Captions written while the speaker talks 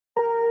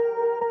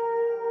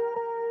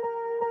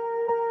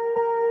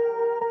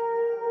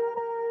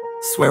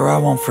Swear I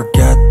won't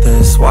forget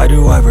this, why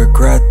do I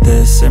regret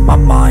this? In my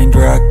mind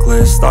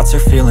reckless, thoughts are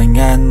feeling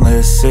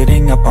endless.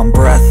 Sitting up I'm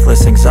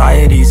breathless,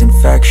 anxiety's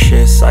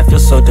infectious. I feel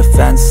so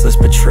defenseless,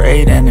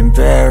 betrayed and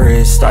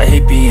embarrassed. I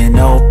hate being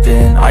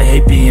open, I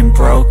hate being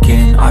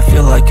broken. I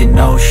feel like an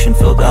ocean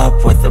filled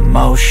up with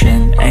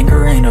emotion.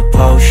 Anger ain't a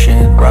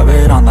potion, rub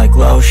it on like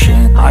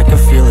lotion. I can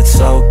feel it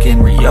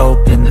soaking,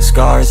 reopen, the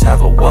scars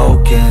have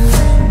awoken.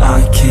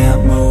 I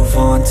can't move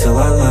on till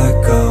I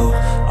let go.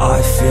 I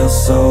feel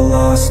so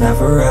lost,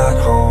 never at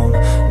home.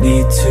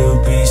 Need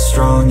to be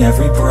strong,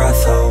 every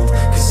breath hold.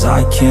 Cause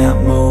I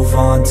can't move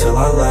on till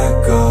I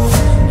let go.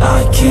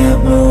 I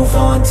can't move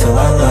on till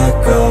I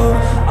let go.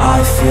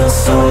 I feel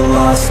so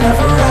lost,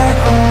 never at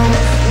home.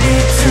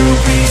 Need to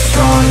be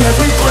strong,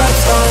 every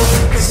breath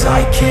hold. Cause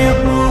I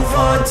can't move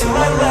on till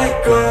I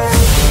let go.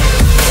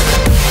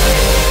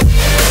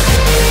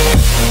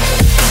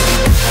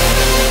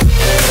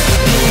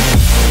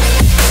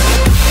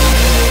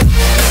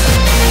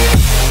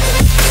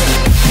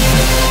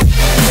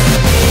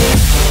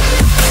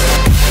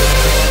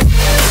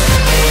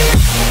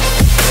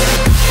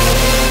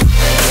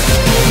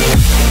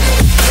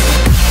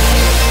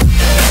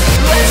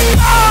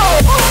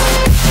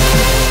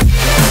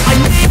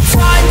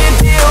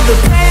 The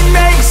pain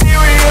makes it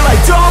real, I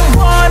don't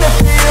wanna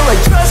feel, I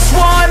just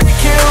wanna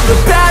kill the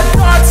bad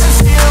thoughts and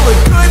steal a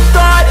good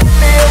thought and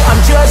feel.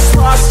 I'm just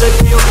lost, I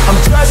feel, I'm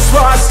just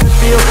lost, I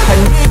feel. I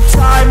need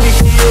time to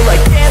heal, I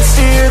can't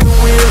steer the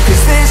wheel.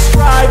 Cause this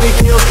drive it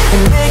kills,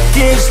 and it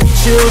gives me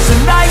chills. A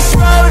nice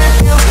road it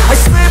feels, I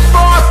slip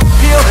off the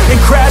peel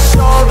and crash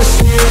all the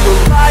steel.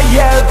 Will I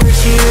ever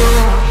heal?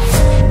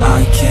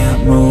 I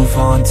can't move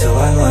on till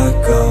I let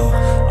go.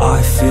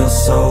 I feel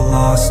so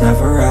lost,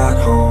 never at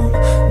home.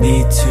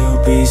 Need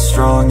to be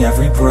strong,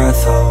 every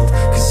breath hold.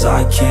 Cause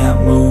I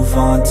can't move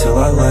on till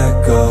I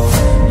let go.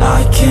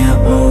 I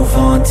can't move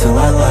on till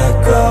I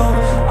let go.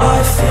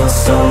 I feel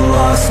so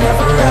lost,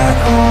 never at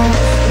home.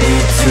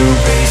 Need to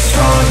be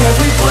strong,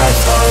 every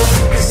breath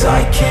hold. Cause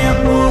I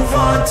can't move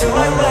on till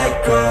I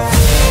let go.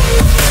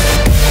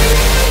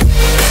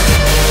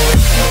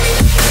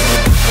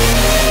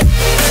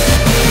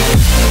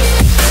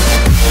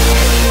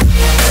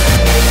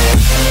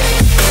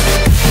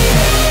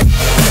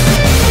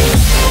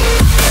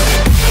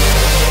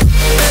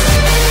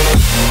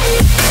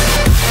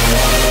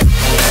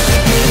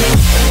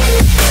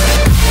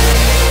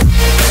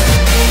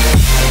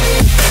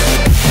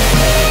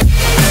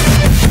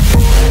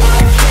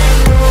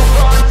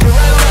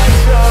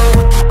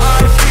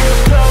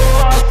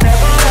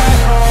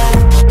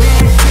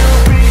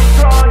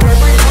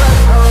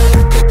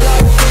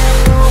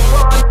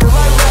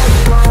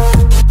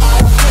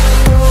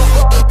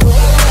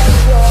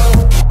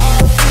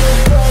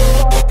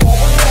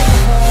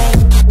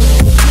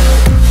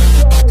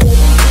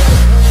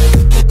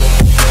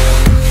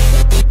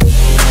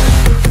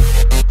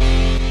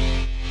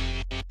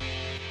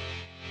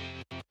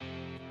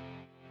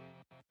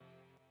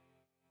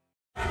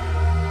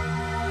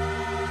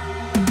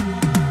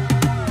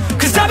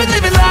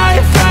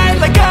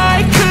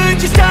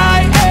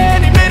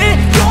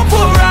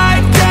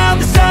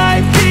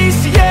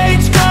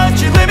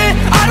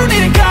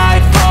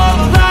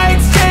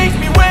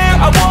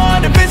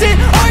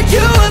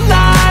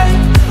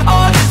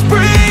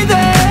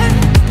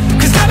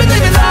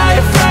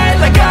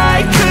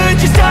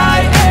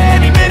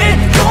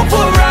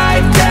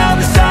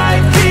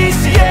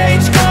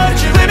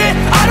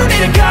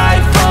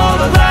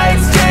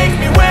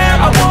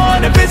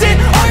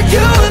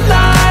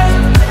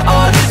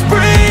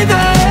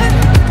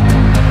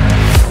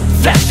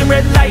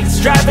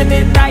 Driving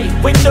at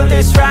night,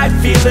 windowless ride,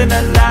 feeling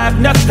alive.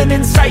 Nothing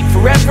in sight,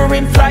 forever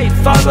in flight.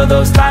 Follow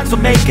those lines,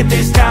 we'll make it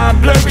this time.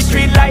 Blurry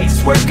street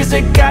lights, work as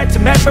a guide to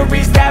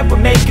memories that we're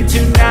making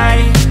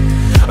tonight.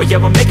 Oh yeah,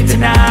 we'll make it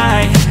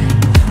tonight.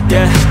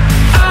 Yeah.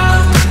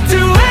 I'll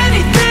do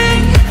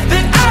anything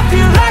that I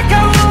feel like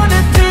I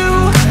wanna do.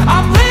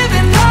 I'm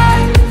living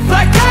life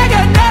like I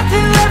got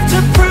nothing left to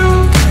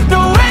prove.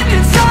 No end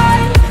in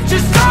sight,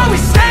 just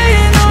always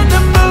staying on the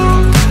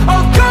move.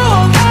 I'll go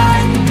all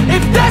night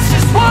if that's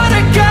just what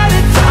I gotta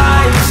do.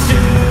 Life's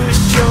too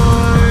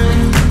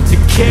short to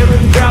care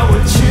about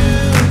what you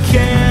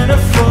can't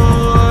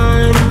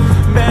afford.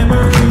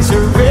 Memories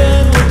are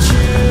in what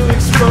you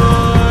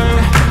explore,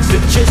 so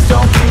just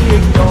don't be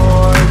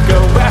ignored. Go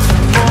ask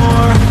for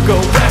more, go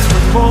ask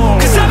for more.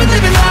 Cause I've been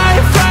living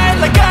life right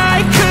like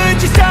I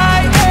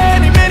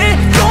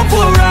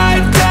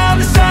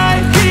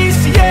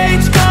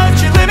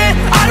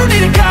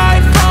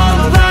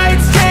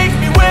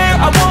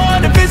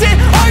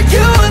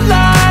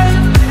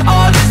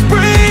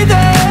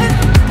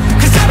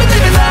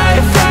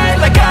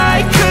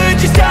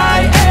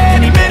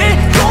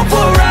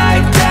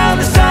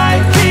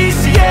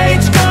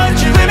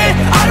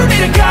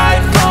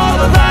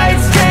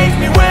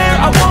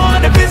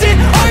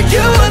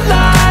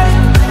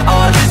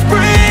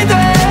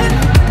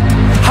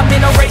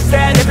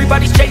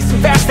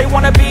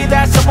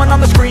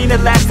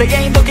They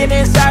ain't looking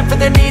inside for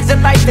their needs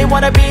in life. They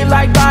wanna be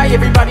liked by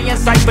everybody in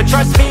sight, but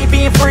trust me,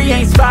 being free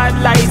ain't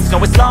spotlights. No,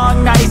 it's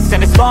long nights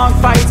and it's long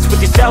fights with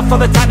yourself all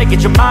the time to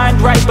get your mind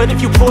right. But if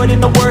you put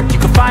in the work, you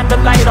can find the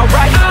light,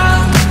 alright.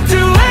 I'll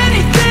do it.